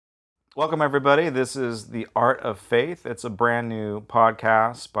Welcome, everybody. This is The Art of Faith. It's a brand new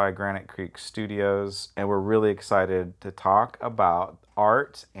podcast by Granite Creek Studios, and we're really excited to talk about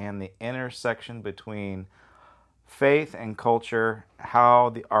art and the intersection between faith and culture, how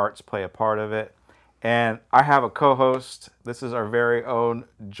the arts play a part of it. And I have a co host. This is our very own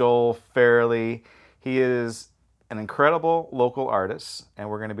Joel Fairley. He is an incredible local artist, and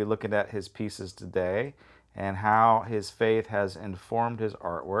we're going to be looking at his pieces today and how his faith has informed his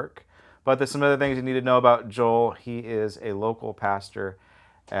artwork. But there's some other things you need to know about Joel. He is a local pastor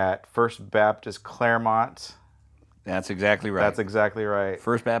at First Baptist Claremont. That's exactly right. That's exactly right.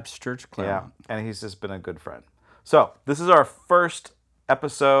 First Baptist Church, Claremont. Yeah, and he's just been a good friend. So this is our first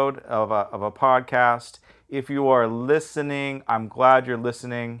episode of a podcast. If you are listening, I'm glad you're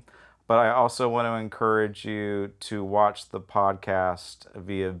listening, but I also want to encourage you to watch the podcast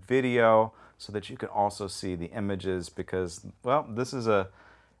via video so that you can also see the images because, well,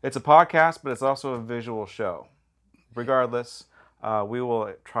 it's a podcast, but it's also a visual show. Regardless, we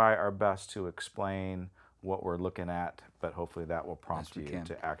will try our best to explain what we're looking at, but hopefully that will prompt you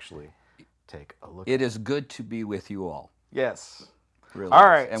to actually take a look. It is good to be with you all. Yes. Really. All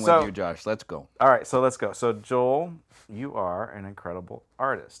right. And with you, Josh. Let's go. All right. So let's go. So Joel, you are an incredible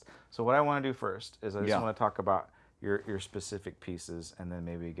artist. So what I want to do first is I just want to talk about your specific pieces and then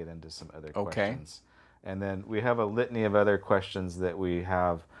maybe get into some other questions. And then we have a litany of other questions that we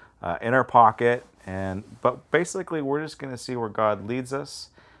have in our pocket. But basically, we're just going to see where God leads us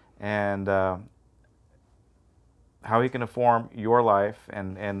and how He can inform your life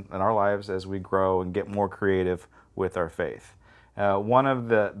and our lives as we grow and get more creative with our faith. One of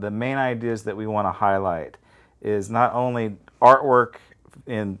the main ideas that we want to highlight is not only artwork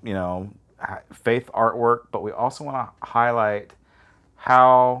in faith artwork, but we also want to highlight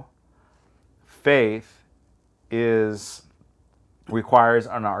how faith requires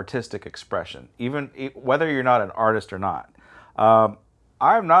an artistic expression, even whether you're not an artist or not.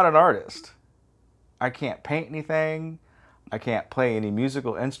 I'm not an artist. I can't paint anything. I can't play any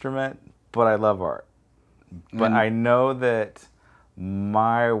musical instrument, but I love art. But I know that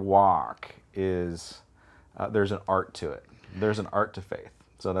my walk is there's an art to it. There's an art to faith.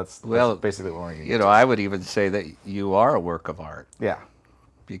 So that's basically what we're going to do. I would even say that you are a work of art. Yeah.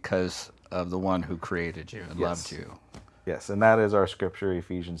 Because of the one who created you and loved you. Yes, and that is our scripture,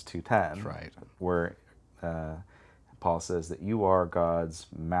 Ephesians 2:10. That's right. Where Paul says that you are God's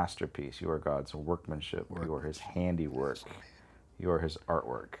masterpiece. You are God's workmanship. You are His handiwork. You are His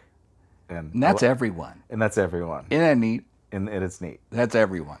artwork. And that's everyone. And that's everyone. Isn't that neat? And it's neat. That's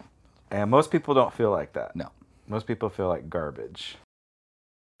everyone. And most people don't feel like that. No. Most people feel like garbage.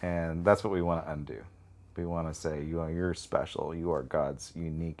 And that's what we want to undo. We want to say, you're special. You are God's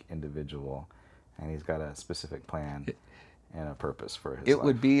unique individual. And He's got a specific plan and a purpose for His life. It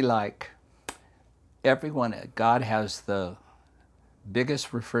would be like everyone, God has the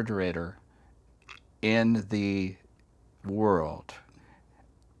biggest refrigerator in the world.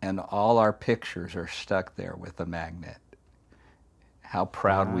 And all our pictures are stuck there with a magnet. How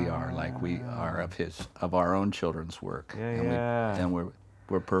proud we are, like we are of our own children's work. And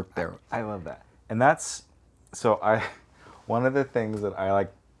we're perked there. I love that. And that's one of the things that I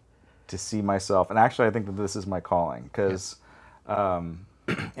like to see myself, and actually I think that this is my calling, because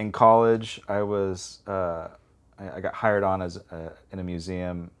in college I got hired on in a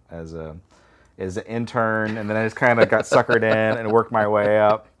museum as an intern, and then I just kind of got suckered in and worked my way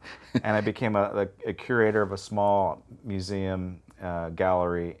up, and I became a curator of a small museum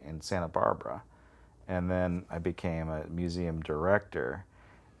gallery in Santa Barbara, and then I became a museum director,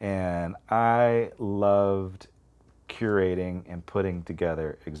 and I loved curating and putting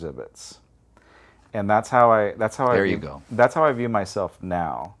together exhibits, and that's how I view myself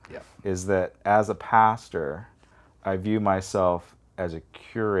now. Yeah. Is that as a pastor, I view myself as a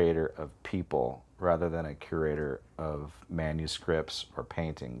curator of people rather than a curator of manuscripts or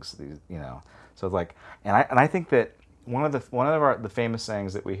paintings. So it's like, and I think that one of the famous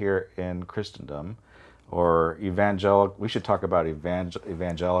sayings that we hear in Christendom, or we should talk about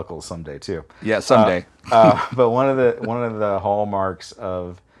evangelicals someday too. Yeah, someday. But one of the hallmarks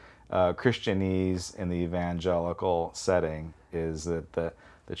of Christianese in the evangelical setting is that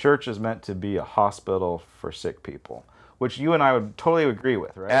the church is meant to be a hospital for sick people, which you and I would totally agree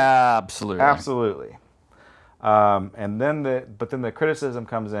with, right? Absolutely. Absolutely. And then the criticism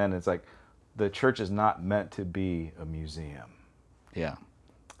comes in. It's like the church is not meant to be a museum. Yeah.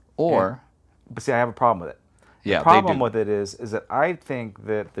 But see, I have a problem with it. Yeah, the problem with it is that I think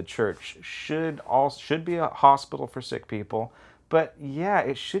that the church should be a hospital for sick people, but yeah,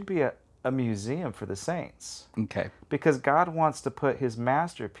 it should be a a museum for the saints. Okay. Because God wants to put his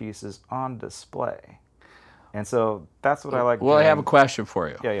masterpieces on display. And so that's what I like Well, doing. I have a question for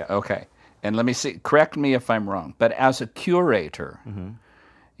you. Yeah, yeah. Okay. And let me see, correct me if I'm wrong, but as a curator,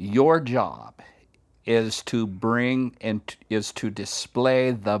 your job is to bring and is to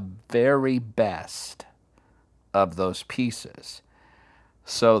display the very best of those pieces.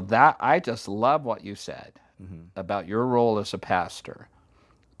 So that I just love what you said about your role as a pastor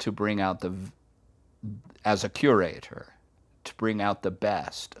to bring out as a curator, to bring out the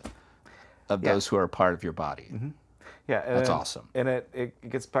best of those who are part of your body. Yeah, That's awesome. And it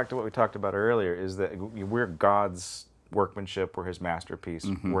gets back to what we talked about earlier, is that we're God's workmanship, we're his masterpiece,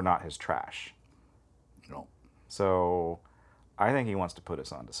 we're not his trash. No. So I think he wants to put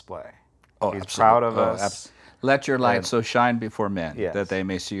us on display. Oh, He's absolutely. proud of us. Let your light And- so shine before men Yes. that they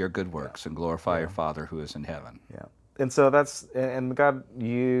may see your good works and glorify your Father who is in heaven. Yeah. And so and God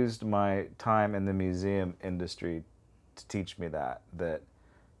used my time in the museum industry to teach me that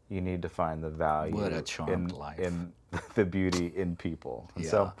you need to find the value What a charmed life. in the beauty in people. And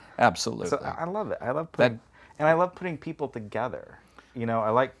Yeah, absolutely. So I love it. I love putting people together. I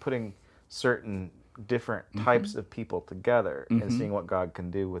like putting certain different types of people together and seeing what God can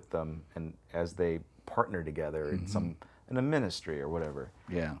do with them, and as they partner together in a ministry or whatever.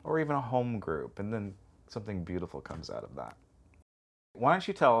 Yeah. Or even a home group, and then something beautiful comes out of that. Why don't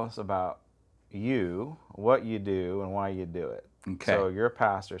you tell us about you, what you do, and why you do it? Okay. So you're a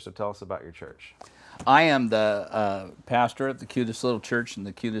pastor, so tell us about your church. I am the pastor of the cutest little church in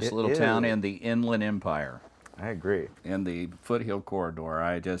the cutest little town in the Inland Empire, I agree. in the Foothill Corridor.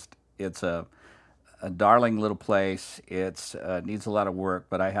 It's a darling little place. It's needs a lot of work,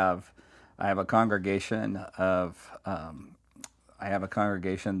 but I have a congregation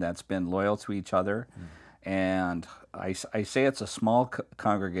that's been loyal to each other, and I say it's a small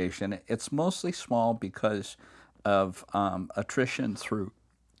congregation. It's mostly small because of attrition through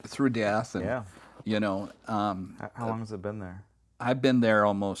death, and How long has it been there? I've been there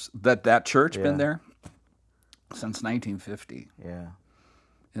almost that church been there since 1950. Yeah,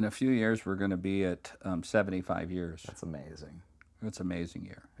 In a few years, we're going to be at 75 years. that's amazing. It's an amazing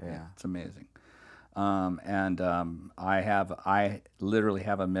year. Yeah. It's amazing. I literally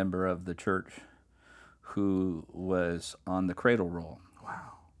have a member of the church who was on the cradle roll.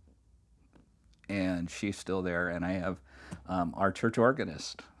 Wow. And she's still there. And I have our church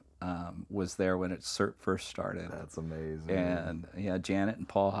organist was there when it first started. That's amazing. And Janet and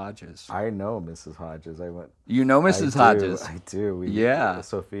Paul Hodges. I know Mrs. Hodges. You know Mrs. Hodges? I do.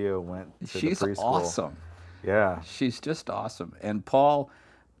 Sophia went to She's the preschool. awesome. Yeah. She's just awesome. And Paul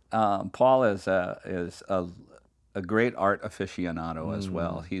is a great art aficionado as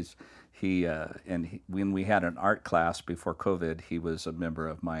well. When we had an art class before COVID, he was a member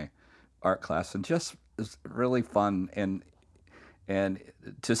of my art class, and just it's really fun and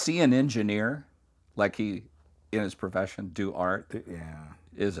to see an engineer like he in his profession do art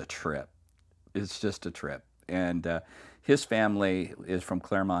is a trip. It's just a trip. And his family is from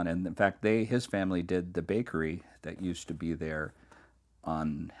Claremont, and in fact his family did the bakery that used to be there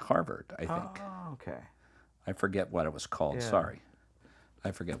on Harvard, I think. Oh, okay. I forget what it was called. Yeah. Sorry,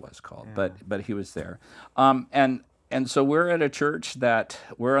 I forget what it's called. But he was there, and so we're at a church that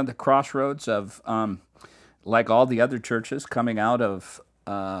we're on the crossroads of, like all the other churches coming out of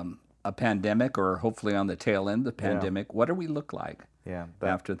a pandemic, or hopefully on the tail end of the pandemic. What do we look like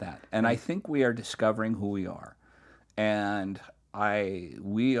after that? And I think we are discovering who we are, and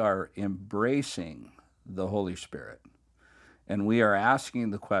we are embracing the Holy Spirit. And we are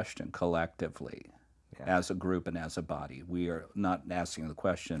asking the question collectively, as a group and as a body. We are not asking the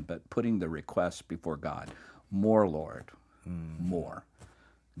question, but putting the request before God. More, Lord, more.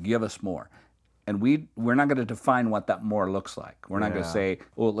 Give us more. And we're not going to define what that more looks like. We're not going to say,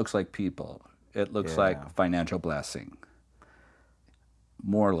 oh, it looks like people. It looks like financial blessing.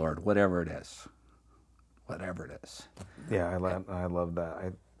 More, Lord, whatever it is. Whatever it is. Yeah, I love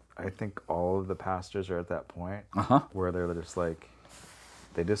that. I think all of the pastors are at that point where they're just like,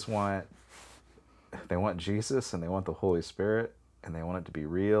 they want Jesus, and they want the Holy Spirit, and they want it to be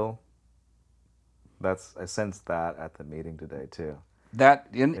real. I sensed that at the meeting today too.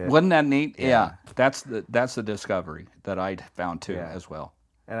 Wasn't that neat? Yeah. That's the discovery that I found too as well.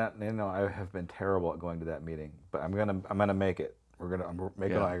 And I have been terrible at going to that meeting, but I'm gonna make it.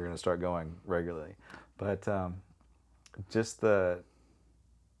 Mike and I are gonna start going regularly. But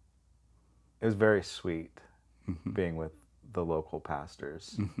it was very sweet being with the local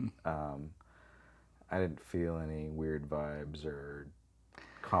pastors. I didn't feel any weird vibes or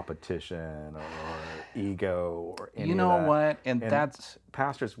competition or ego or any You of know that. what? And that's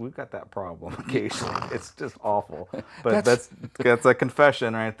pastors, we've got that problem occasionally. It's just awful. But That's- that's a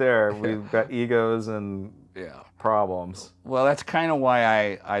confession right there. We've got egos and yeah. problems. Well, that's kind of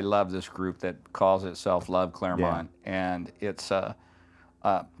why I love this group that calls itself Love Claremont, and it's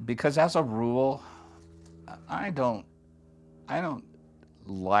because as a rule, I don't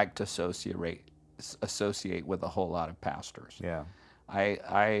like to associate with a whole lot of pastors. Yeah.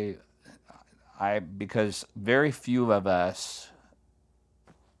 I because very few of us,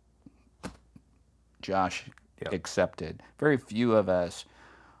 Josh accepted, very few of us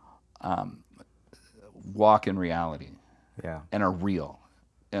walk in reality. Yeah. And are real.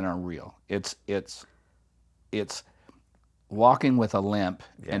 It's walking with a limp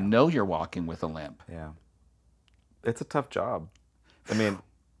and know you're walking with a limp. Yeah. It's a tough job. I mean,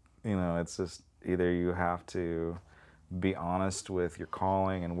 it's just either you have to be honest with your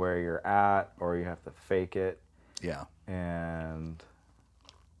calling and where you're at, or you have to fake it. Yeah. And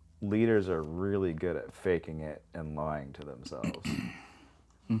leaders are really good at faking it and lying to themselves.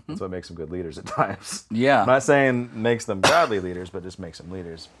 That's what makes them good leaders at times. Yeah. I'm not saying makes them godly leaders, but just makes them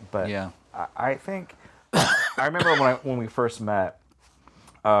leaders. But yeah. I think, I remember when we first met,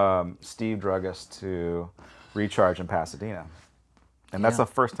 Steve drug us to Recharge in Pasadena. And that's the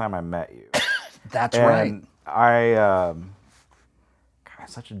first time I met you. That's right. I'm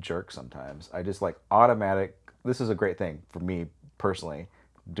such a jerk sometimes. I just this is a great thing for me personally,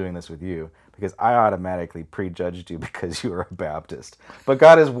 doing this with you, because I automatically prejudged you because you were a Baptist. But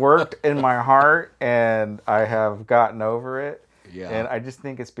God has worked in my heart, and I have gotten over it. Yeah. And I just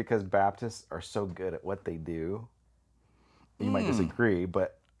think it's because Baptists are so good at what they do. You might disagree,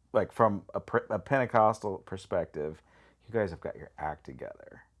 but like from a Pentecostal perspective, you guys have got your act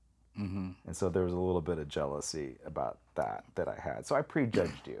together. Mm-hmm. And so there was a little bit of jealousy about that I had. So I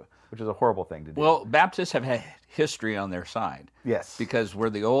prejudged you, which is a horrible thing to do. Well, Baptists have had history on their side. Yes. Because we're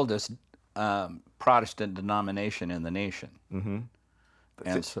the oldest Protestant denomination in the nation. Mm-hmm.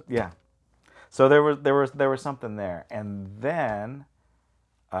 And so, yeah. So there was something there. And then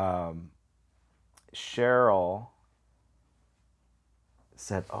Cheryl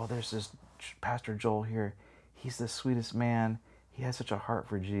said, "Oh, there's this Pastor Joel here. He's the sweetest man. He has such a heart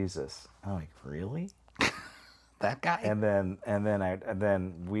for Jesus." I'm like, "Really?" That guy? And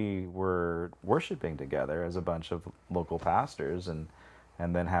then we were worshiping together as a bunch of local pastors, and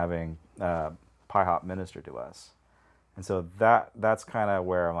then having Pie Hop minister to us. And so that's kind of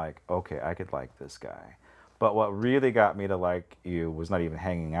where I'm like, okay, I could like this guy. But what really got me to like you was not even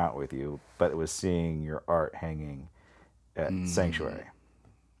hanging out with you, but it was seeing your art hanging at Sanctuary.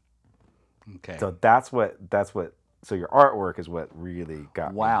 Okay. So that's what. So your artwork is what really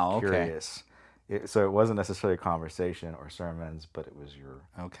got me curious. Okay. So it wasn't necessarily a conversation or sermons, but it was your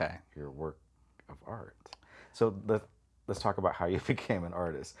work of art. So let's talk about how you became an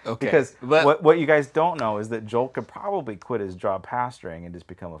artist. Okay. Because what you guys don't know is that Joel could probably quit his job pastoring and just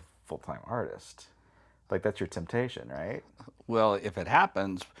become a full-time artist. Like, that's your temptation, right? Well, if it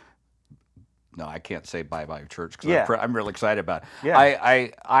happens, no, I can't say bye-bye church because I'm really excited about it. Yeah.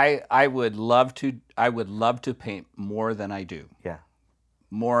 I would love to paint more than I do. Yeah.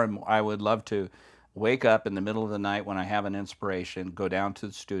 More and more. I would love to wake up in the middle of the night when I have an inspiration, go down to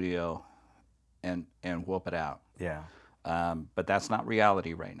the studio, and whoop it out. Yeah. But that's not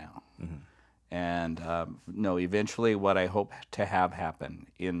reality right now. Mm-hmm. And no, eventually what I hope to have happen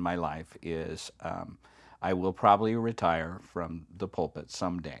in my life is I will probably retire from the pulpit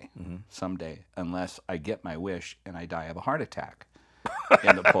someday, unless I get my wish and I die of a heart attack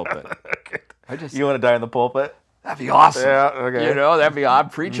in the pulpit. Okay. You want to die in the pulpit? That'd be awesome. Yeah, okay. That'd be, I'm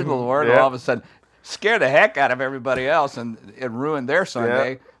preaching the Lord, and all of a sudden scare the heck out of everybody else and ruin their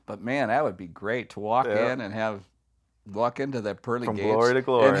Sunday. Yeah. But man, that would be great to walk in and walk into the pearly from gates glory to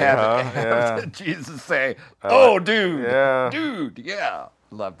glory, and have Jesus say, "Oh, dude, yeah,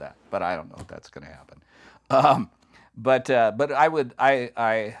 love that." But I don't know if that's going to happen. But I would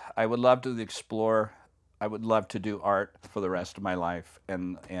love to explore. I would love to do art for the rest of my life,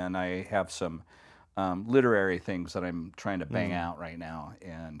 and I have some literary things that I'm trying to bang out right now,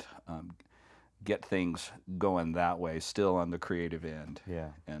 and get things going that way. Still on the creative end,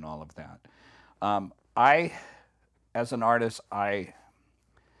 and all of that. As an artist, I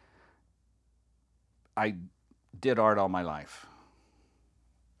did art all my life.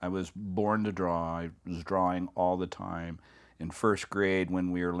 I was born to draw. I was drawing all the time. In first grade,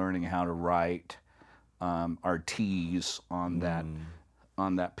 when we were learning how to write our T's on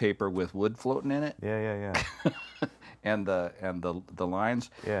that paper with wood floating in it. Yeah. and the lines.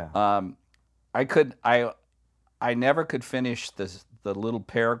 Yeah. I never could finish the little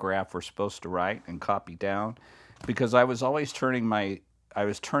paragraph we're supposed to write and copy down, because I was always turning my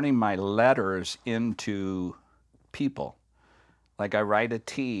letters into people. Like I write a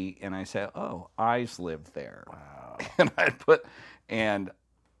T and I say, "Oh, eyes live there," Wow. and I put, and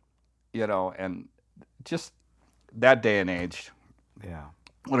and just that day and age. Yeah.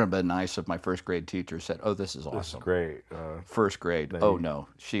 Would have been nice if my first grade teacher said, "Oh, this is awesome." This is great. First grade. Oh no,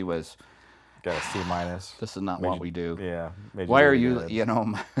 she was. Got a C minus. This is not what we do. Yeah. Why are you?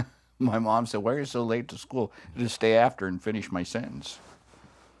 My mom said, "Why are you so late to school?" Just stay after and finish my sentence.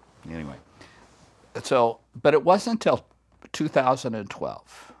 Anyway, but it wasn't until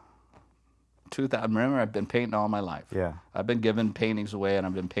 2012. Remember, I've been painting all my life. Yeah. I've been giving paintings away, and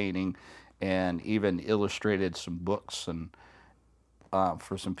I've been painting, and even illustrated some books and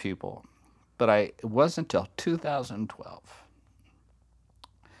for some people. But it wasn't until 2012,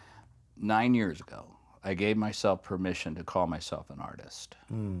 9 years ago, I gave myself permission to call myself an artist.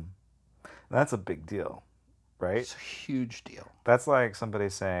 That's a big deal, right? It's a huge deal. That's like somebody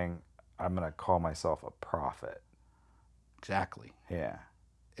saying, "I'm going to call myself a prophet." Exactly. Yeah.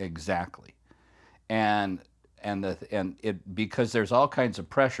 Exactly. And because there's all kinds of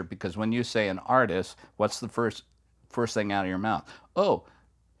pressure, because when you say an artist, what's the first thing out of your mouth? "Oh,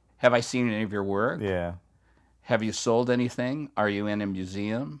 have I seen any of your work? Yeah. Have you sold anything? Are you in a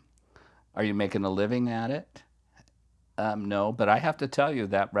museum? Are you making a living at it?" No, but I have to tell you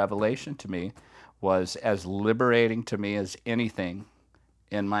that revelation to me was as liberating to me as anything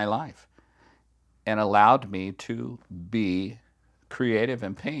in my life, and allowed me to be creative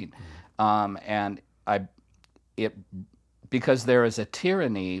and paint. Because there is a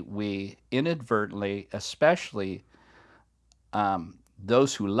tyranny, we inadvertently, especially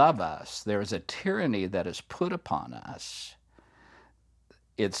those who love us, there is a tyranny that is put upon us.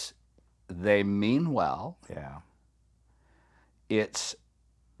 They mean well. Yeah.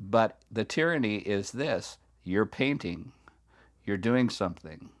 But the tyranny is this: you're painting, you're doing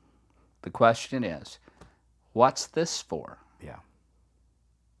something. The question is, what's this for? Yeah.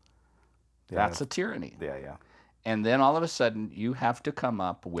 That's a tyranny. Yeah, yeah. And then all of a sudden, you have to come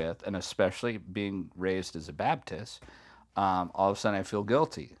up with, and especially being raised as a Baptist, all of a sudden I feel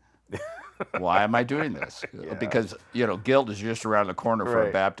guilty. Why am I doing this? Yeah. Because guilt is just around the corner for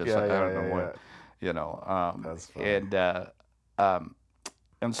a Baptist. Yeah, I don't know what. That's funny.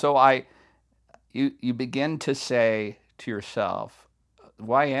 And so you begin to say to yourself,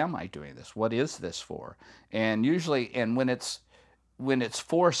 why am I doing this? What is this for? And usually, when it's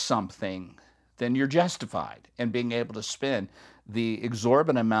for something, then you're justified in being able to spend the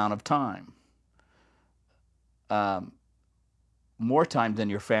exorbitant amount of time, more time than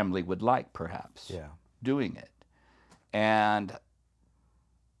your family would like, perhaps, doing it. And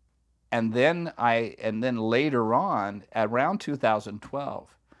then later on, around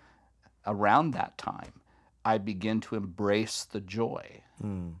 2012, around that time, I begin to embrace the joy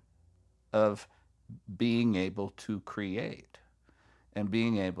of being able to create and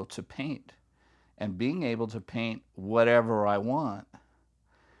being able to paint and being able to paint whatever I want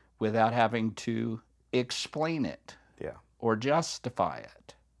without having to explain it or justify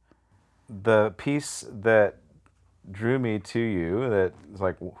it. The piece that drew me to you, that was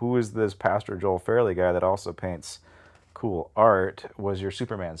like, who is this Pastor Joel Fairley guy that also paints cool art, was your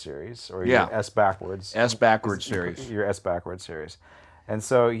Superman series, or your S Backwards series. Your S Backwards series. And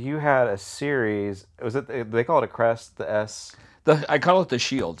so you had a series, they call it a crest, the S? I call it the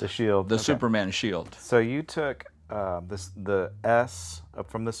shield. The shield. The Superman shield. So you took the S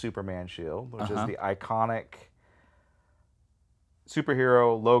from the Superman shield, which is the iconic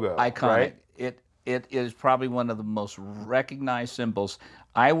superhero logo. Iconic. Right? It is probably one of the most recognized symbols.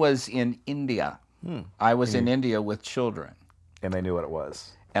 I was in India. I was in India with children. And they knew what it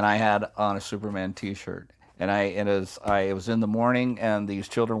was. And I had on a Superman T-shirt. And it was in the morning, and these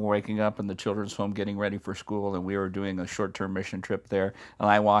children were waking up in the children's home getting ready for school, and we were doing a short-term mission trip there. And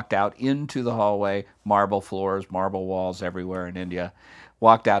I walked out into the hallway, marble floors, marble walls everywhere in India.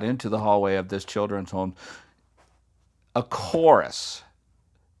 Walked out into the hallway of this children's home. A chorus.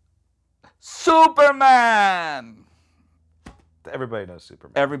 Superman! Everybody knows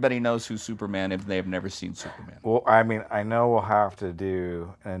Superman. Everybody knows who's Superman if they've never seen Superman. Well, I mean, I know we'll have to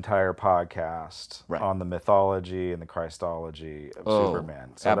do an entire podcast on the mythology and the Christology of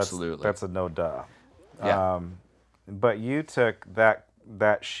Superman. So absolutely. That's a no duh. Yeah. But you took that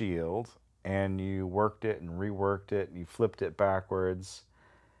shield and you worked it and reworked it and you flipped it backwards.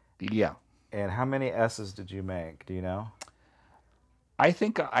 Yeah. And how many S's did you make? Do you know? I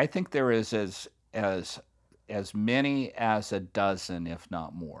think there is as many as a dozen, if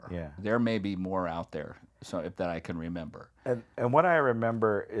not more. Yeah. There may be more out there, so if that I can remember. And what I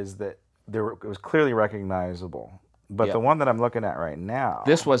remember is that it was clearly recognizable. But Yeah. the one that I'm looking at right now,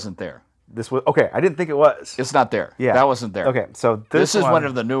 This wasn't there. this was okay. I didn't think it was. It's not there. Yeah. That wasn't there. Okay, so This is one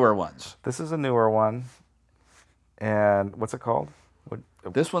of the newer ones. This is a newer one. And what's it called?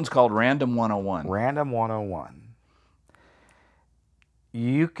 This one's called Random 101. Random 101.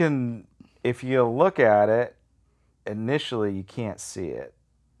 You can, if you look at it, initially you can't see it.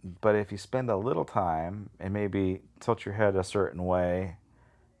 But if you spend a little time and maybe tilt your head a certain way,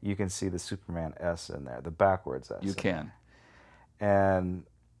 you can see the Superman S in there, the backwards S. You can. And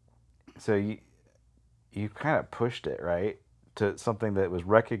so you kind of pushed it, right? To something that was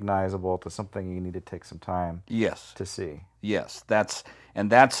recognizable, to something you need to take some time Yes. to see. Yes, that's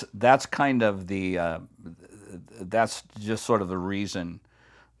kind of the that's just sort of the reason.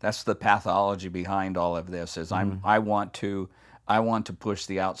 That's the pathology behind all of this. Is I want to push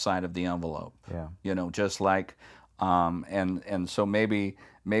the outside of the envelope. Yeah. You know, just like and so maybe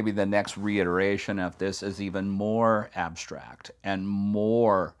the next reiteration of this is even more abstract and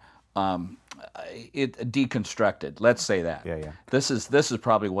more deconstructed. Let's say that. Yeah, yeah. This is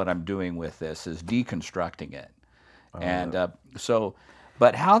probably what I'm doing with this, is deconstructing it.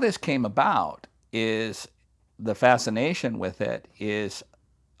 But how this came about is the fascination with it is,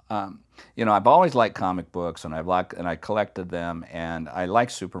 I've always liked comic books, and I collected them, and I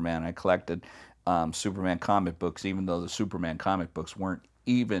liked Superman. I collected Superman comic books, even though the Superman comic books weren't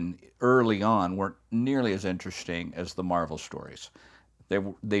even early on weren't nearly as interesting as the Marvel stories.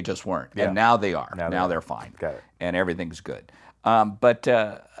 They just weren't, Yeah. and now they are. Now they they're are. fine, Got it. and everything's good. But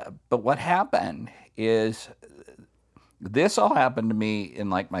what happened is, this all happened to me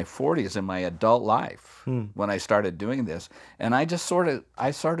in like my 40s, in my adult life, when I started doing this, and I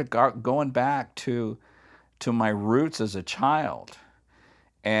started going back to my roots as a child,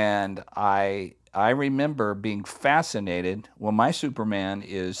 and I remember being fascinated. Well, my Superman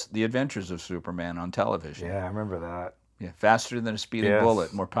is The Adventures of Superman on television. Yeah, I remember that. Yeah, faster than a speeding Yes.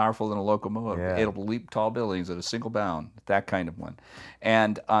 bullet, more powerful than a locomotive, Yeah. able to leap tall buildings at a single bound, that kind of one.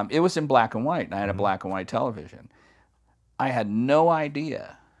 And it was in black and white, and I had a black and white television. I had no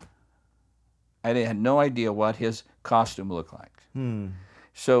idea. I had no idea what his costume looked like.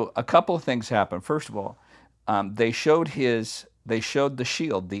 So a couple of things happened. First of all, they showed the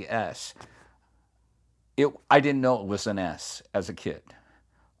shield, the S. I didn't know it was an S as a kid.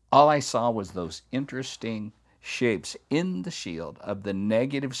 All I saw was those interesting shapes in the shield of the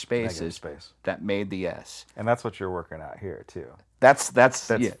negative spaces that made the S. And that's what you're working at here too. That's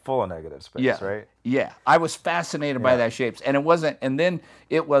That's full of negative space, yeah, right? Yeah, I was fascinated by that shapes, and then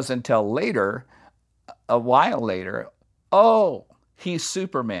it was until later, a while later, oh, he's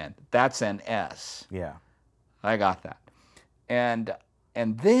Superman. That's an S. Yeah. I got that, and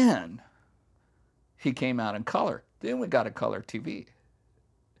then he came out in color. Then we got a color TV.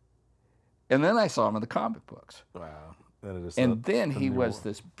 And then I saw him in the comic books. Wow. Then he was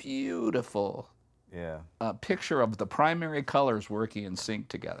this beautiful picture of the primary colors working in sync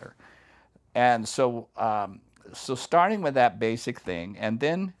together. And so starting with that basic thing, and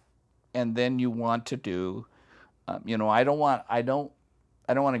then you want to do, I don't want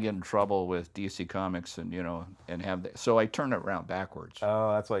to get in trouble with DC Comics and have so I turn it around backwards.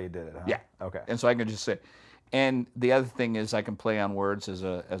 Oh, that's why you did it, huh? Yeah. Okay. And so I can just say, and the other thing is I can play on words as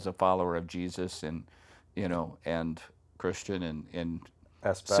a follower of Jesus, and and Christian and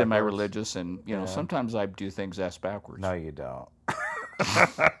S backwards. semi-religious, and sometimes I do things S backwards. No, you don't.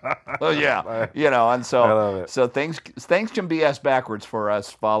 Well, yeah, and so I love it. so things can be S backwards for us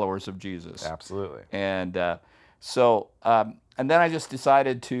followers of Jesus. Absolutely. And and then I just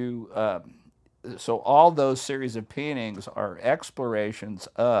decided to. So all those series of paintings are explorations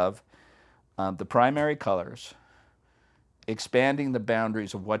of the primary colors, expanding the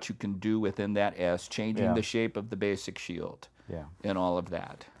boundaries of what you can do within that S, changing the shape of the basic shield, and all of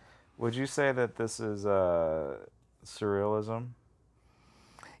that. Would you say that this is surrealism?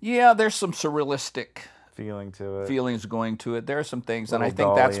 Yeah, there's some surrealistic feeling to it. Feelings going to it. There are some things, and Little I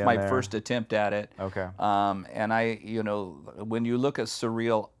think that's Dolly my in there. first attempt at it. Okay. And I, when you look at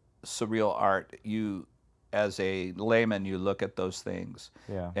surreal art, you, as a layman, you look at those things,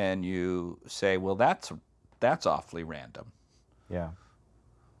 and you say, well, that's awfully random. Yeah.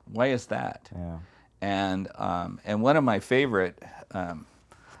 Why is that? Yeah. And one of my favorite,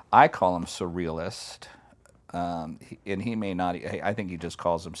 I call him surrealist, and he may not. I think he just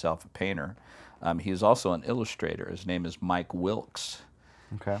calls himself a painter. He's also an illustrator. His name is Mike Wilkes.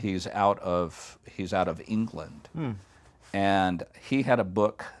 Okay. He's out of England, And he had a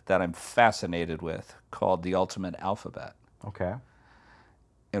book that I'm fascinated with called The Ultimate Alphabet. Okay.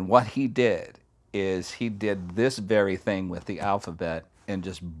 And what he did is he did this very thing with the alphabet and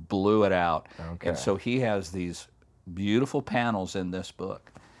just blew it out. Okay. And so he has these beautiful panels in this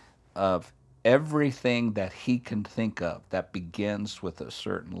book of everything that he can think of that begins with a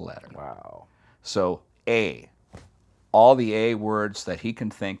certain letter. Wow. So A, all the A words that he can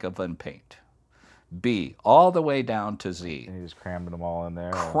think of and paint. B, all the way down to Z. And he just crammed them all in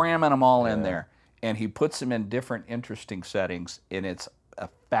there. Cramming them all in there. And he puts them in different interesting settings, and it's a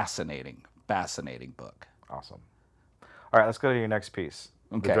fascinating, fascinating book. Awesome. All right, let's go to your next piece,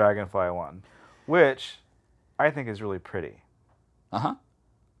 Okay. the Dragonfly one, which I think is really pretty. Uh-huh.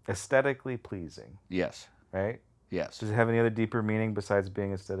 Aesthetically pleasing, Yes. right? Yes. Does it have any other deeper meaning besides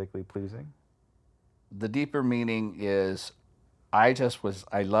being aesthetically pleasing? The deeper meaning is I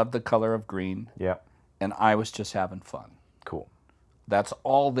love the color of green, Yep. and I was just having fun. Cool. That's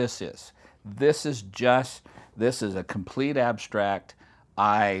all this is. This is a complete abstract.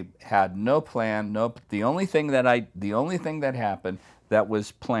 I had no plan. Nope. The only thing that happened that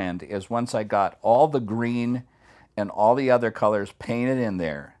was planned is once I got all the green and all the other colors painted in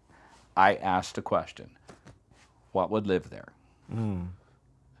there, I asked a question: what would live there? And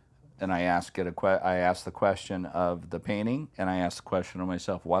I asked the question of the painting, and I asked the question of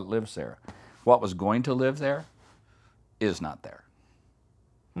myself: what lives there? What was going to live there is not there.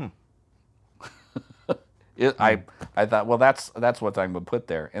 I thought, well, that's what I'm going to put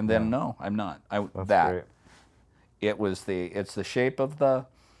there, and then no, I'm not. Great. It's the shape of the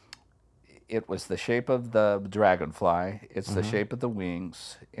dragonfly. It's the shape of the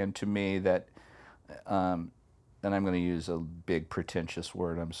wings, and to me that, and I'm going to use a big pretentious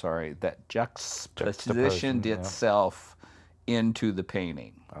word. I'm sorry. That juxtapositioned itself into the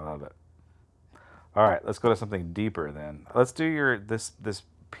painting. I love it. All right, let's go to something deeper then. Let's do this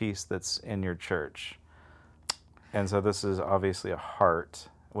piece that's in your church. And so this is obviously a heart.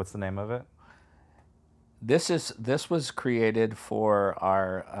 What's the name of it? This was created for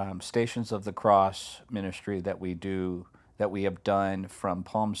our Stations of the Cross ministry that we have done from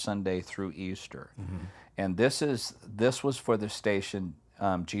Palm Sunday through Easter, and this was for the station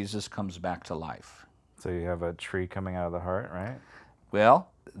Jesus Comes Back to Life. So you have a tree coming out of the heart, right? Well,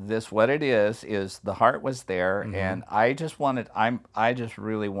 what it is the heart was there, and I just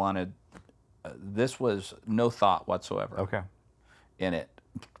really wanted. This was no thought whatsoever in it,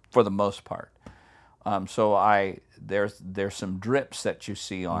 for the most part. So there's some drips that you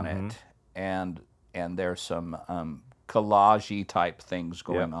see on it, and there's some collage-y type things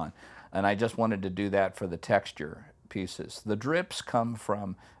going on, and I just wanted to do that for the texture pieces. The drips come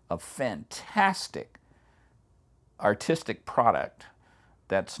from a fantastic artistic product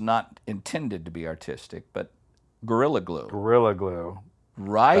that's not intended to be artistic, but Gorilla Glue. Gorilla Glue.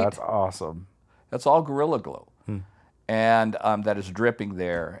 Right? That's awesome. That's all Gorilla Glue. And that is dripping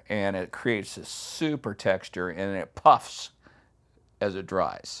there, and it creates this super texture, and it puffs as it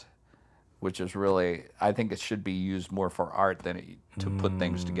dries, which is really, I think it should be used more for art than to put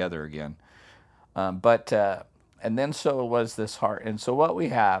things together again. And then so it was this heart. And so what we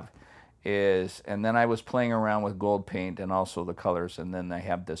have is, and then I was playing around with gold paint and also the colors, and then I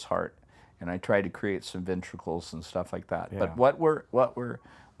have this heart, and I tried to create some ventricles and stuff like that. Yeah. But what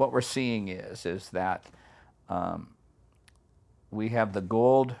we're seeing is that we have the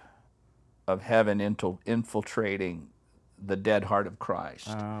gold of heaven infiltrating the dead heart of Christ.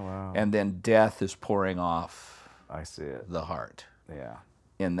 Oh, wow. And then death is pouring off I see it. the heart Yeah.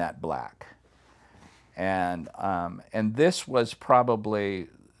 in that black. And this was probably,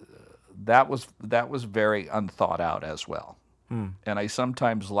 that was very unthought out as well. And I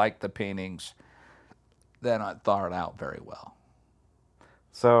sometimes like the paintings that aren't thought out very well.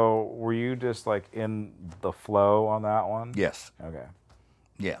 So were you just like in the flow on that one? Yes. Okay.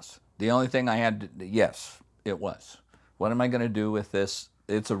 Yes. The only thing I had to, yes, it was. What am I going to do with this?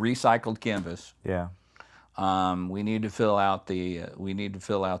 It's a recycled canvas. Yeah. We need to fill out the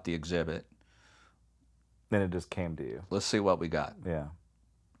exhibit. Then it just came to you. Let's see what we got. Yeah.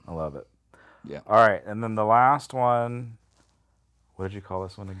 I love it. Yeah. All right. And then the last one, what did you call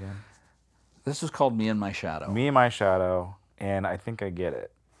this one again? This is called Me and My Shadow. Me and My Shadow. And I think I get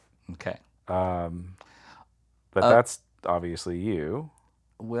it. Okay. But that's obviously you.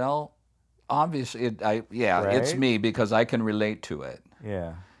 Well, obviously, Right? it's me because I can relate to it.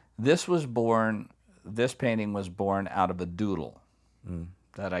 Yeah. This painting was born out of a doodle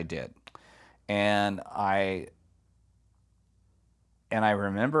that I did. And I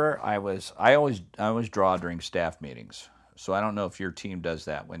remember I always draw during staff meetings. So I don't know if your team does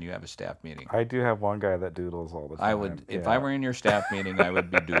that when you have a staff meeting. I do have one guy that doodles all the time. I would, if I were in your staff meeting, I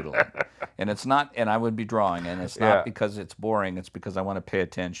would be doodling, and it's not, and I would be drawing, and it's not because it's boring. It's because I want to pay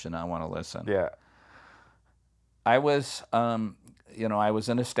attention. I want to listen. Yeah. I was, I was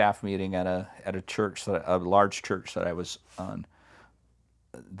in a staff meeting at a church, a large church that I was on,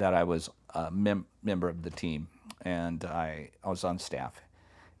 that I was a member of the team, and I was on staff,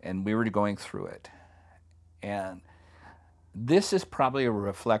 and we were going through it, and this is probably a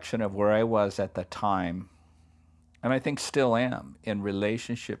reflection of where I was at the time, and I think still am, in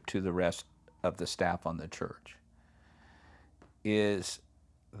relationship to the rest of the staff on the church, is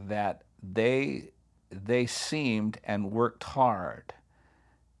that they seemed and worked hard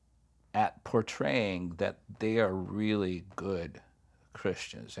at portraying that they are really good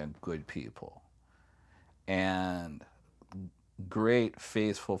Christians and good people and great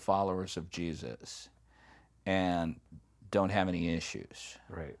faithful followers of Jesus and don't have any issues.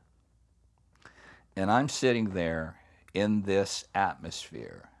 Right. And I'm sitting there in this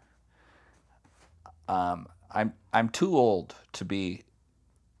atmosphere. I'm too old to be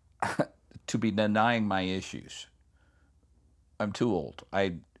to be denying my issues. I'm too old.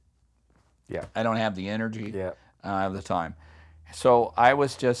 I don't have the energy. Yeah. I don't have the time. So I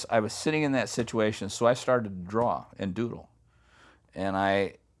was sitting in that situation. So I started to draw and doodle, and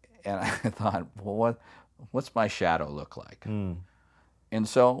I thought, well, what's my shadow look like? And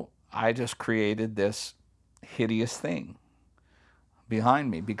so I just created this hideous thing behind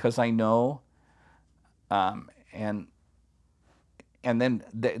me because I know, and then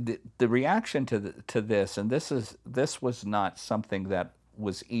the reaction to this, and this was not something that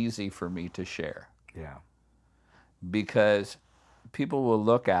was easy for me to share. Yeah. Because people will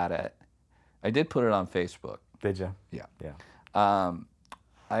look at it. I did put it on Facebook. Did you? Yeah. Yeah.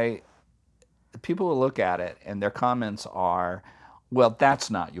 People will look at it and their comments are, well, that's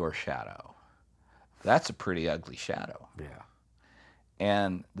not your shadow. That's a pretty ugly shadow. Yeah.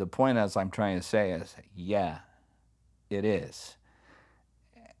 And the point, as I'm trying to say, is, yeah, it is.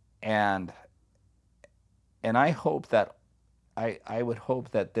 And I hope that I would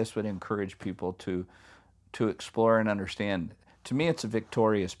hope that this would encourage people to explore and understand. To me, it's a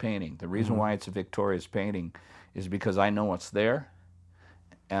victorious painting. The reason why it's a victorious painting is because I know what's there,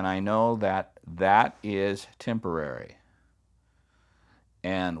 and I know that that is temporary.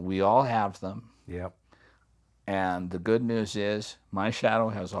 And we all have them. Yep. And the good news is my shadow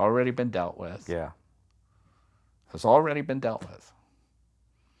has already been dealt with. Yeah. Has already been dealt with.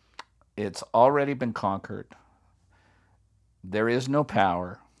 It's already been conquered. There is no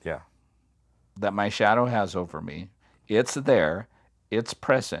power that my shadow has over me. It's there. It's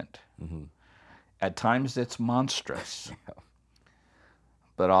present. At times it's monstrous.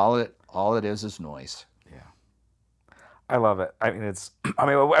 But all it is noise. Yeah. I love it. I mean,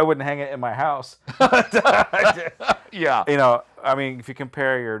 I wouldn't hang it in my house. Yeah. I mean, if you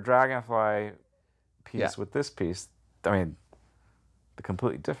compare your dragonfly piece with this piece, I mean, they're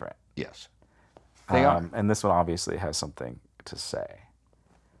completely different. Yes. They are. And this one obviously has something to say.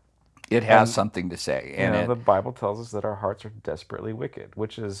 It has something to say. And the Bible tells us that our hearts are desperately wicked,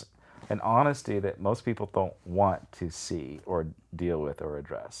 which is an honesty that most people don't want to see or deal with or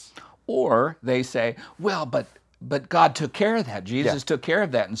address. Or they say, well, but God took care of that. Jesus took care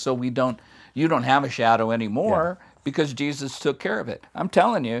of that. And so you don't have a shadow anymore because Jesus took care of it. I'm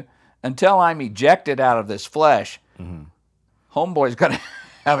telling you, until I'm ejected out of this flesh, homeboy's going to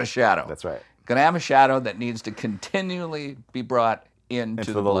have a shadow. That's right. Going to have a shadow that needs to continually be brought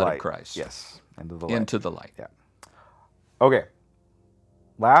into the blood light. of Christ. Yes, into the light. Into the light. Yeah. Okay.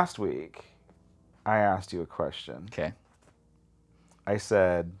 Last week, I asked you a question. Okay. I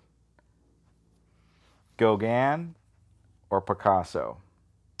said, Gauguin or Picasso?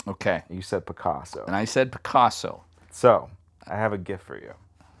 Okay. You said Picasso. And I said Picasso. So, I have a gift for you.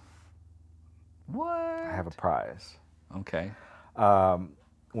 What? I have a prize. Okay.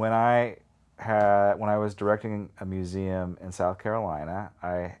 When I was directing a museum in South Carolina,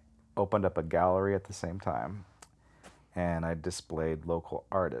 I opened up a gallery at the same time, and I displayed local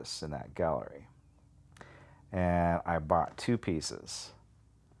artists in that gallery. And I bought 2 pieces.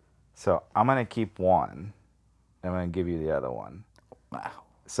 So I'm going to keep one, and I'm going to give you the other one. Wow.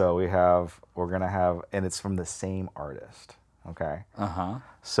 So we're going to have, and it's from the same artist, okay? Uh-huh.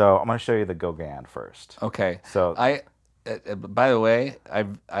 So I'm going to show you the Gauguin first. Okay. So by the way,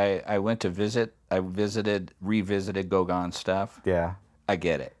 I went to visit. I revisited Gauguin stuff. Yeah. I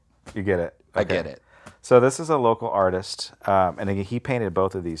get it. You get it. Okay. I get it. So this is a local artist, and again, he painted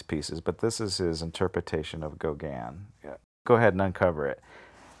both of these pieces, but this is his interpretation of Gauguin. Yeah. Go ahead and uncover it.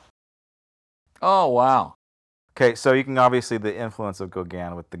 Oh, wow. Okay, so you can obviously the influence of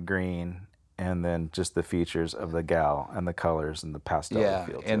Gauguin with the green, and then just the features of the gal and the colors and the pastel Yeah,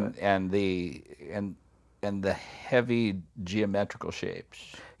 feel to it. and the heavy geometrical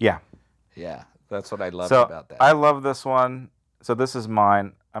shapes. Yeah. Yeah, that's what I loved So about that. I love this one. So this is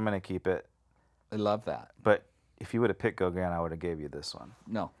mine. I'm gonna keep it. I love that. But if you would have picked Gauguin, I would have gave you this one.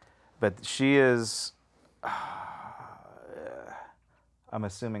 No. But she is, I'm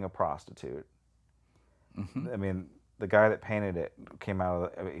assuming, a prostitute. I mean, the guy that painted it came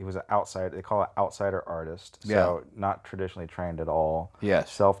out of, he was an outsider. They call it outsider artist. So not traditionally trained at all.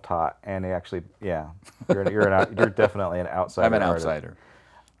 Yes. Self-taught, and he actually, yeah, you're definitely an outsider. I'm an artist. outsider.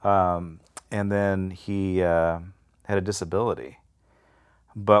 And then he had a disability.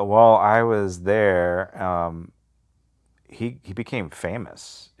 But while I was there, he became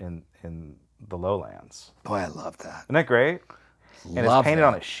famous in the lowlands. Boy, I love that. Isn't that great? And Love it's painted that.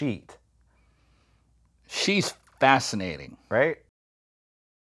 on a sheet, She's fascinating. right?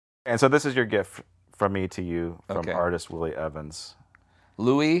 And so this is your gift from me to you from Okay. artist Willie Evans.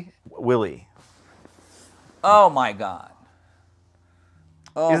 Louis. Willie. Oh my God.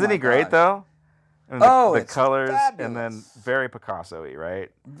 Oh Isn't my he great gosh. though? And Oh, the it's colors, fabulous. and then very Picasso-y,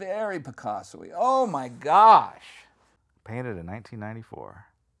 right? Very Picasso-y. Oh my gosh. Painted in 1994.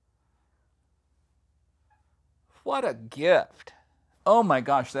 What a gift. Oh my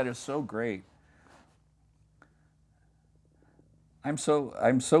gosh, that is so great. I'm so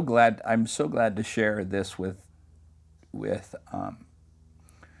glad to share this with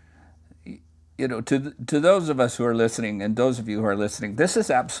you know, to those of us who are listening, and those of you who are listening, this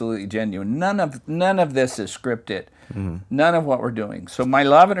is absolutely genuine. None of this is scripted. None of what we're doing. So my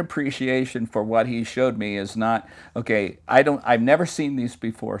love and appreciation for what he showed me is not okay. I've never seen these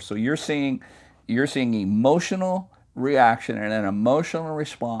before. So you're seeing emotional reaction and an emotional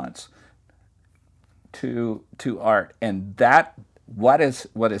response to art, and that what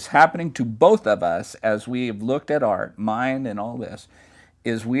is happening to both of us as we have looked at art, mine and all this,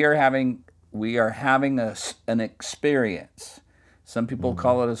 is we are having an experience. Some people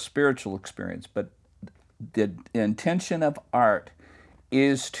call it a spiritual experience, but the intention of art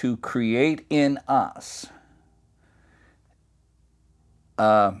is to create in us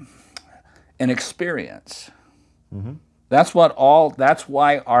an experience. That's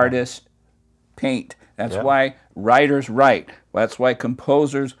why artists paint. That's why writers write. That's why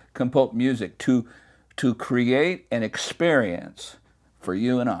composers compose music, to create an experience for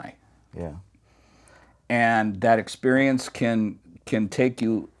you and I. Yeah. And that experience can take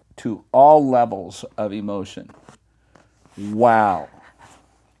you to all levels of emotion. Wow.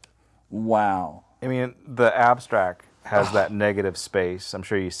 I mean, the abstract has that negative space. I'm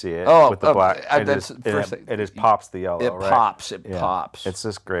sure you see it with the black. It just pops the yellow. It right? pops. It pops. It's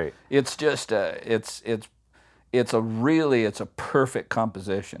just great. It's just it's a perfect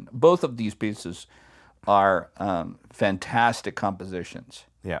composition. Both of these pieces are fantastic compositions.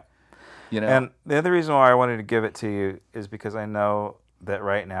 Yeah. You know, And the other reason why I wanted to give it to you is because I know that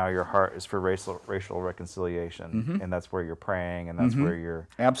right now your heart is for racial reconciliation, and that's where you're praying, and that's where you're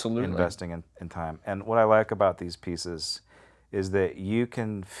absolutely investing in time. And what I like about these pieces is that you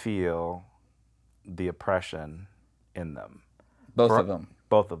can feel the oppression in them. both of them.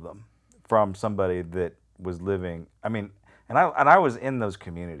 Both of them, from somebody that was living. I mean, and I was in those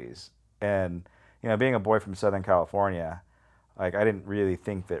communities, and being a boy from Southern California, like I didn't really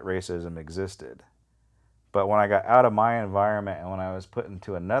think that racism existed. But when I got out of my environment and when I was put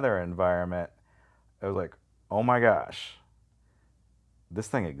into another environment, I was like, oh my gosh, this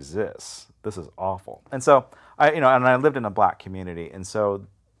thing exists. This is awful. And so and I lived in a black community, and so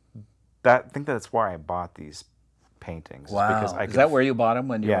I think that's why I bought these paintings. Wow. Because Is that where you bought them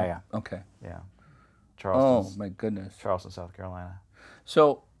when you? Yeah. Okay. Yeah. Oh my goodness. Charleston, South Carolina.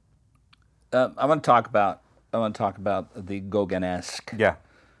 So, I want to talk about the Gauguinesque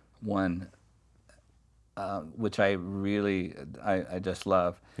one, which I really I just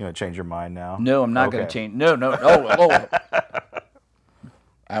love. You want to change your mind now? No, I'm not going to change. No. Oh.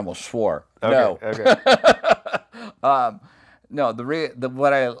 I almost swore. No. Okay. No.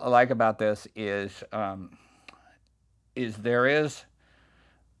 What I like about this is there is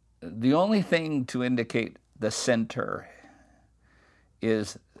the only thing to indicate the center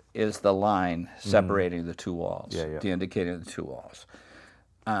is the line separating the two walls, the indicating the two walls.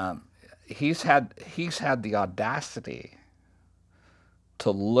 He's had the audacity to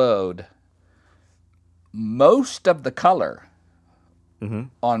load most of the color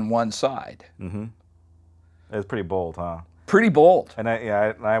on one side. It's pretty bold, huh? Pretty bold. And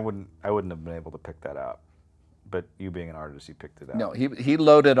I wouldn't have been able to pick that out. but you being an artist, you picked it out. No, he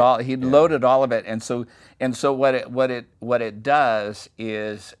loaded all loaded all of it, and so what it does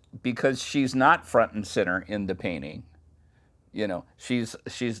is, because she's not front and center in the painting, you know, she's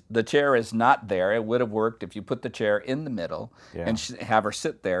the chair is not there. It would have worked if you put the chair in the middle and have her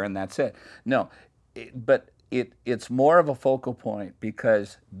sit there, and that's it. No, it's more of a focal point,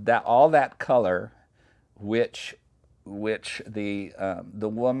 because that all that color, which the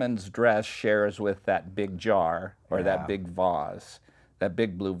woman's dress shares with that big jar, or that big vase, that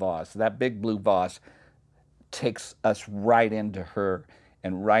big blue vase. That big blue vase takes us right into her,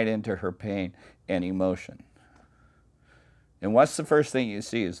 and right into her pain and emotion. And what's the first thing you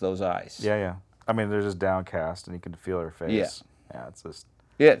see is those eyes. Yeah. I mean, they're just downcast, and you can feel her face. Yeah, it's just...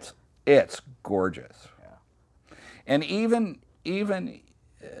 It's gorgeous. Yeah. And even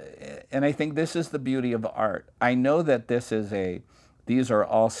and I think this is the beauty of art. I know that these are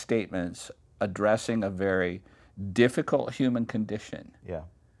all statements addressing a very difficult human condition. Yeah.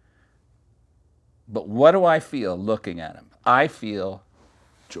 But what do I feel looking at them? I feel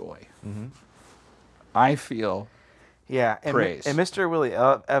joy. Mm-hmm. I feel praise. And Mr. Willie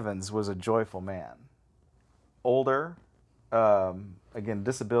Evans was a joyful man. Older, again,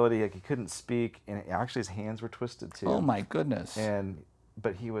 disability, like he couldn't speak, and actually his hands were twisted too. Oh my goodness.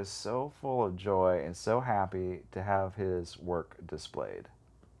 But he was so full of joy and so happy to have his work displayed.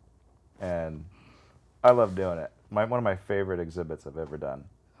 And I love doing it. One of my favorite exhibits I've ever done.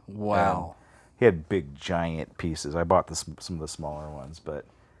 Wow. And he had big, giant pieces. I bought some of the smaller ones, but...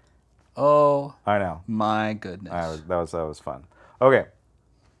 Oh, I know. My goodness. That was fun. Okay.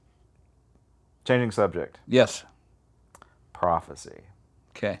 Changing subject. Yes. Prophecy.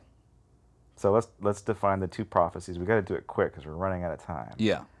 Okay. So let's define the two prophecies. We got to do it quick because we're running out of time.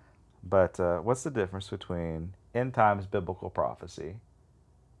 Yeah. But what's the difference between end times biblical prophecy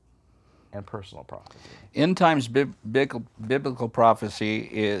and personal prophecy? End times biblical prophecy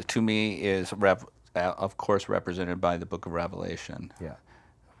is, to me, is of course represented by the Book of Revelation. Yeah.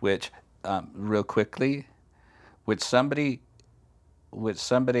 Which, real quickly, which somebody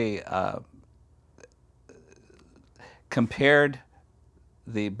compared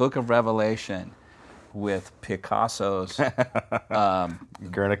the Book of Revelation with Picasso's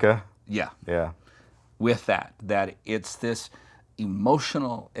Guernica. Yeah. Yeah. With that it's this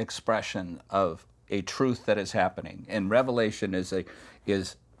emotional expression of a truth that is happening, and Revelation is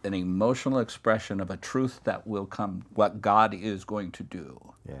an emotional expression of a truth that will come, what God is going to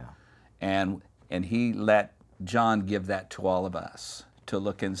do. Yeah. And he let John give that to all of us to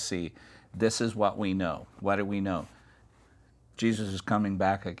look and see. This is what we know. What do we know? Jesus is coming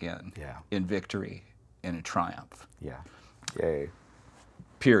back again. Yeah. In victory, in a triumph. Yeah. Yay.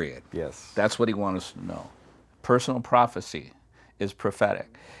 Period. Yes. That's what he wants us to know. Personal prophecy is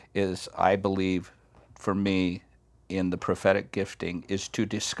prophetic, is, I believe, for me, in the prophetic gifting, is to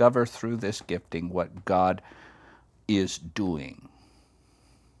discover through this gifting what God is doing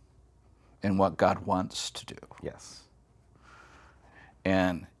and what God wants to do. Yes.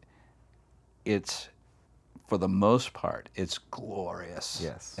 And it's, for the most part, it's glorious.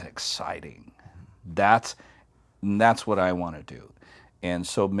 Yes. And exciting. That's what I want to do. And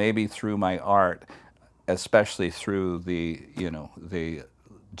so maybe through my art, especially through the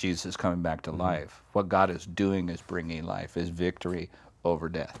Jesus coming back to life, what God is doing is bringing life, is victory over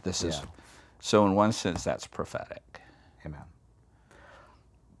death. This is, so in one sense, that's prophetic. Amen.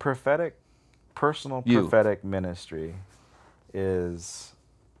 Personal prophetic ministry is,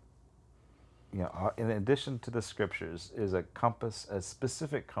 in addition to the scriptures, is a compass, a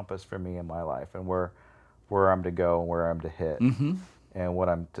specific compass for me in my life, and where I'm to go and where I'm to hit, and what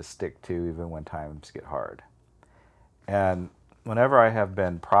I'm to stick to even when times get hard. And whenever I have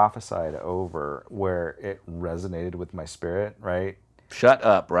been prophesied over where it resonated with my spirit, right? Shut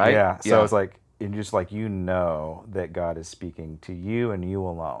up, right? Yeah. So it's like, and just like, that God is speaking to you and you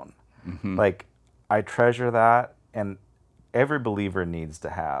alone. Mm-hmm. Like, I treasure that, and every believer needs to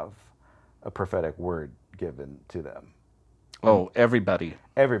have a prophetic word given to them. Oh, everybody.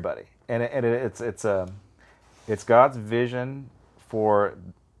 Everybody. And it's God's vision for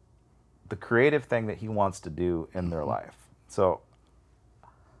the creative thing that He wants to do in their life. So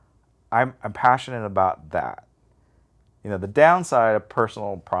I'm passionate about that. The downside of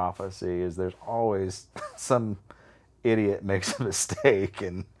personal prophecy is there's always some idiot makes a mistake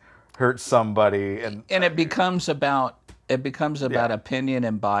and hurts somebody, and it becomes about opinion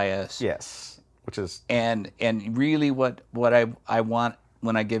and bias. Yes, which is and really what I want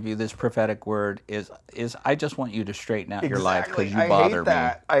when I give you this prophetic word is I just want you to straighten out your life because you I bother hate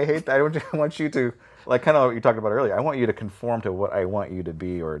that. I hate that. I want you to, like, kind of what you talked about earlier. I want you to conform to what I want you to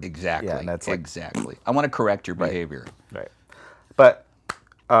be, or me. Exactly. yeah, and that's like Exactly. I want to correct your behavior. right. But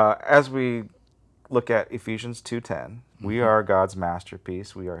as we look at Ephesians 2:10, we are God's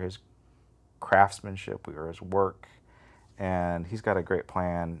masterpiece. We are His craftsmanship. We are His work, and He's got a great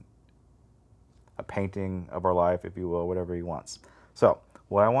plan, a painting of our life, if you will, whatever He wants. So,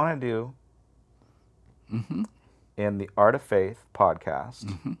 what I want to do in the Art of Faith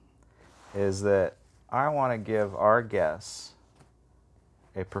podcast is that I want to give our guests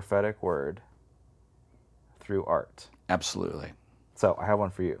a prophetic word through art. Absolutely. So, I have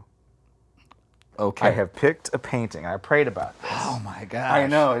one for you. Okay. I have picked a painting. I prayed about this. Oh my gosh. I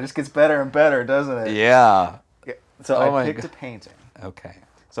know. It just gets better and better, doesn't it? Yeah. So Oh I my picked a painting. Okay.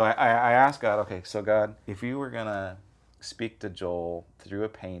 So I asked God, okay, so God, if you were going to speak to Joel through a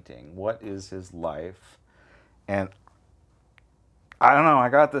painting, what is his life? And I don't know. I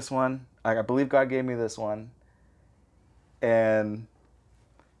got this one. I believe God gave me this one. And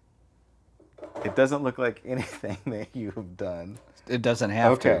it doesn't look like anything that you've done. It doesn't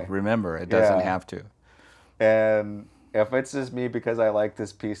have Okay. to. Remember, it doesn't Yeah. have to. And if it's just me because I like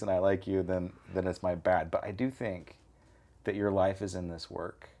this piece and I like you, then it's my bad. But I do think that your life is in this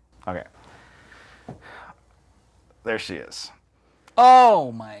work. Okay. There she is.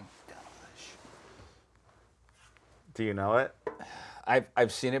 Oh my gosh. Do you know it?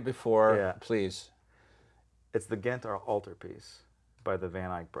 I've seen it before. Yeah. Please. It's the Ghent altarpiece by the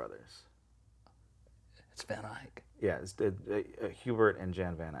Van Eyck brothers. It's Van Eyck. Yeah, it's Hubert and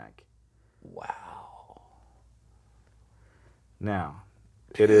Jan Van Eyck. Wow. Now,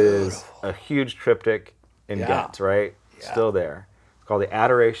 it is a huge triptych in Yeah. Ghent, right? Yeah. Still there. It's called the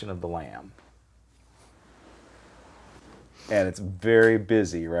Adoration of the Lamb. And it's very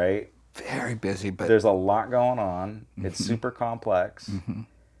busy, right? Very busy, but There's a lot going on. It's super complex.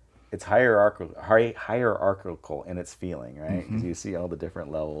 It's hierarchical in its feeling, right? Because you see all the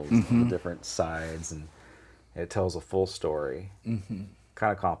different levels, all the different sides, and it tells a full story.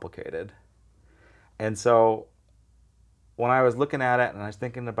 Kind of complicated. And so when I was looking at it and I was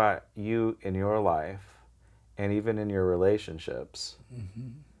thinking about you in your life and even in your relationships,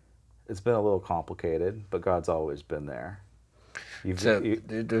 it's been a little complicated, but God's always been there.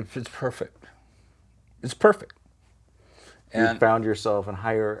 it's perfect. It's perfect. You And found yourself in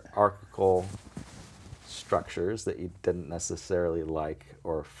hierarchical structures that you didn't necessarily like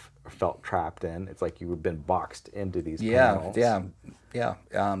or felt trapped in. It's like you've been boxed into these panels. yeah.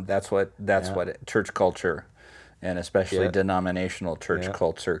 That's what church culture, and especially Yeah. denominational church Yeah.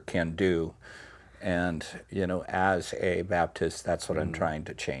 culture, can do. And as a Baptist, that's what I'm trying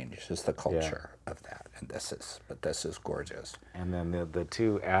to change, is the culture of that. And this is gorgeous. And then the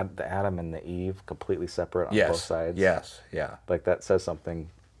two, the Adam and the Eve, completely separate on Yes. both sides. Yes. Yeah. Like that says something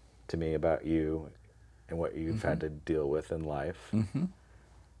to me about you and what you've had to deal with in life. And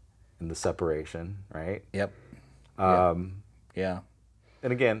the separation, right? Yep. Yeah.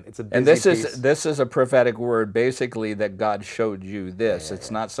 And again, it's a busy And this piece. is a prophetic word, basically, that God showed you this.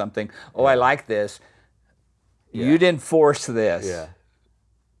 It's not something, I like this. Yeah. You didn't force this Yeah.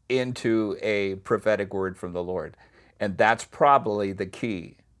 into a prophetic word from the Lord. And that's probably the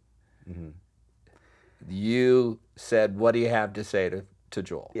key. You said, what do you have to say to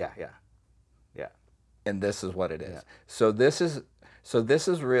Joel? Yeah. And this is what it is. So this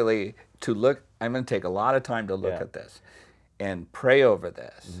is really to look. I'm going to take a lot of time to look at this and pray over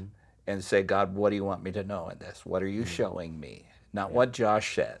this and say, God, what do you want me to know in this? What are you showing me? Not what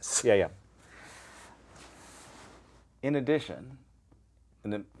Josh says. Yeah. In addition,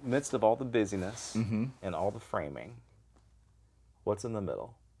 in the midst of all the busyness and all the framing, what's in the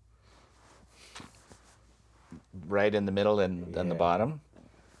middle? Right in the middle and the bottom,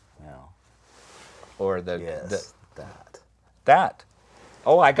 No. or That.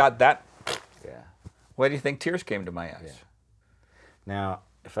 Oh, I got that. Yeah. Why do you think tears came to my eyes? Now,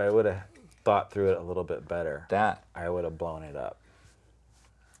 if I would have thought through it a little bit better, That. I would have blown it up.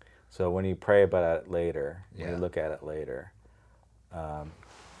 So when you pray about it later, when you look at it later,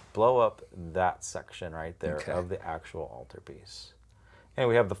 blow up that section right there of the actual altarpiece. And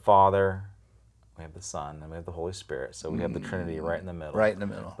we have the Father, we have the Son, and we have the Holy Spirit. So we have the Trinity right in the middle. Right in the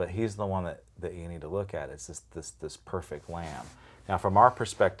middle. But He's the one that you need to look at. It's this perfect Lamb. Now, from our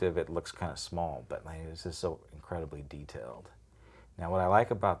perspective, it looks kind of small, but it's just so incredibly detailed. Now, what I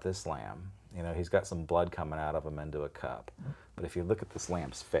like about this lamb, he's got some blood coming out of him into a cup. But if you look at this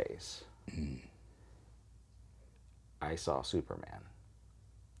lamb's face, I saw Superman.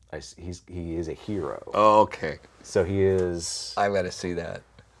 he is a hero. Oh, okay. So he is, I got to see that.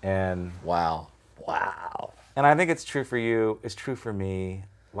 and Wow. Wow. and I think it's true for you. It's true for me.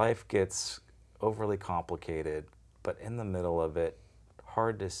 Life gets overly complicated, but in the middle of it,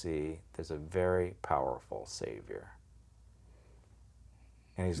 hard to see, there's a very powerful Savior,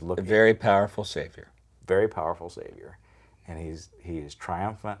 and he's A looking. very powerful Savior. Very powerful Savior, and he is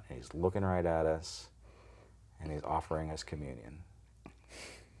triumphant, and he's looking right at us, and he's offering us communion.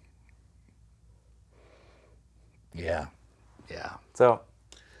 Yeah. Yeah. So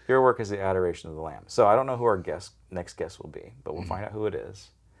your work is the adoration of the Lamb. So I don't know who our next guest will be, but we'll find out who it is,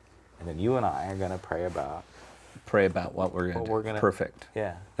 and then you and I are going to pray about what we're going to do. we're gonna- Perfect.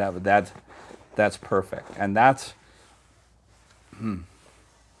 Yeah. That's perfect, and that's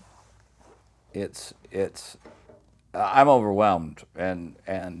it's I'm overwhelmed, and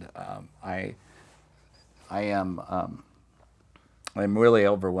I am I'm really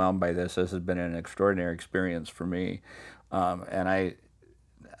overwhelmed by this. This has been an extraordinary experience for me, and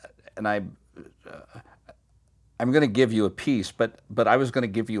I'm going to give you a piece, but I was going to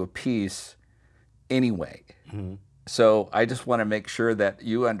give you a piece anyway. Mm-hmm. So I just want to make sure that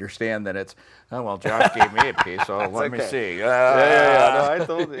you understand that it's, oh, well, Josh gave me a piece, so let me see. Yeah. No, I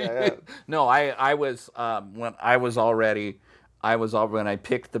told you. Yeah. No, I was when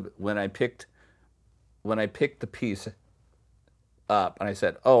I picked the piece up, and I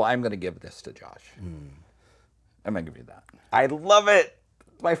said, oh, I'm going to give this to Josh. I'm going to give you that. I love it.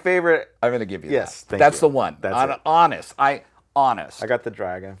 My favorite. I'm going to give you Yes, that. thank That's you. the one. That's it. Honest. Honest. I got the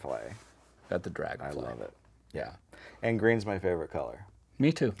dragonfly. Got the dragonfly. I love it. Yeah. And green's my favorite color.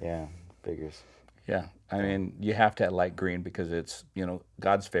 Me too. Yeah, figures. Yeah. I mean, you have to have light green because it's,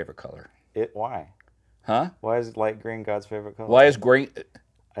 God's favorite color. Why? Huh? Why is light green God's favorite color? Why is green?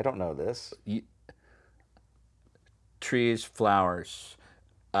 I don't know this. Trees, flowers,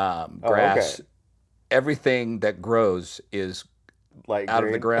 grass, okay. Everything that grows is Light out green?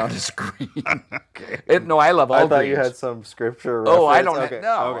 of the ground is green. Okay. No, I love all I thought greens. you had some scripture Oh, I reference. don't. Okay.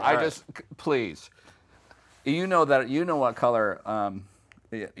 No, Okay, I all just please. You know what color.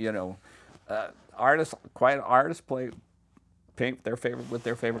 Artists paint their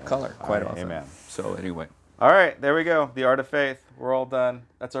favorite color quite often. Amen. So anyway, All right, there we go. The Art of Faith. We're all done.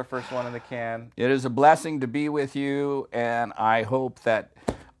 That's our first one in the can. it is a blessing to be with you, and I hope that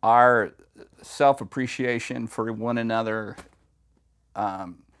our self-appreciation for one another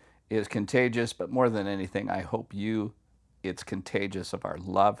is contagious. But more than anything, I hope it's contagious of our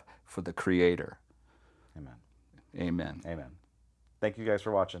love for the Creator. Amen. Amen. Amen. Thank you guys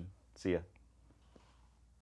for watching. See ya.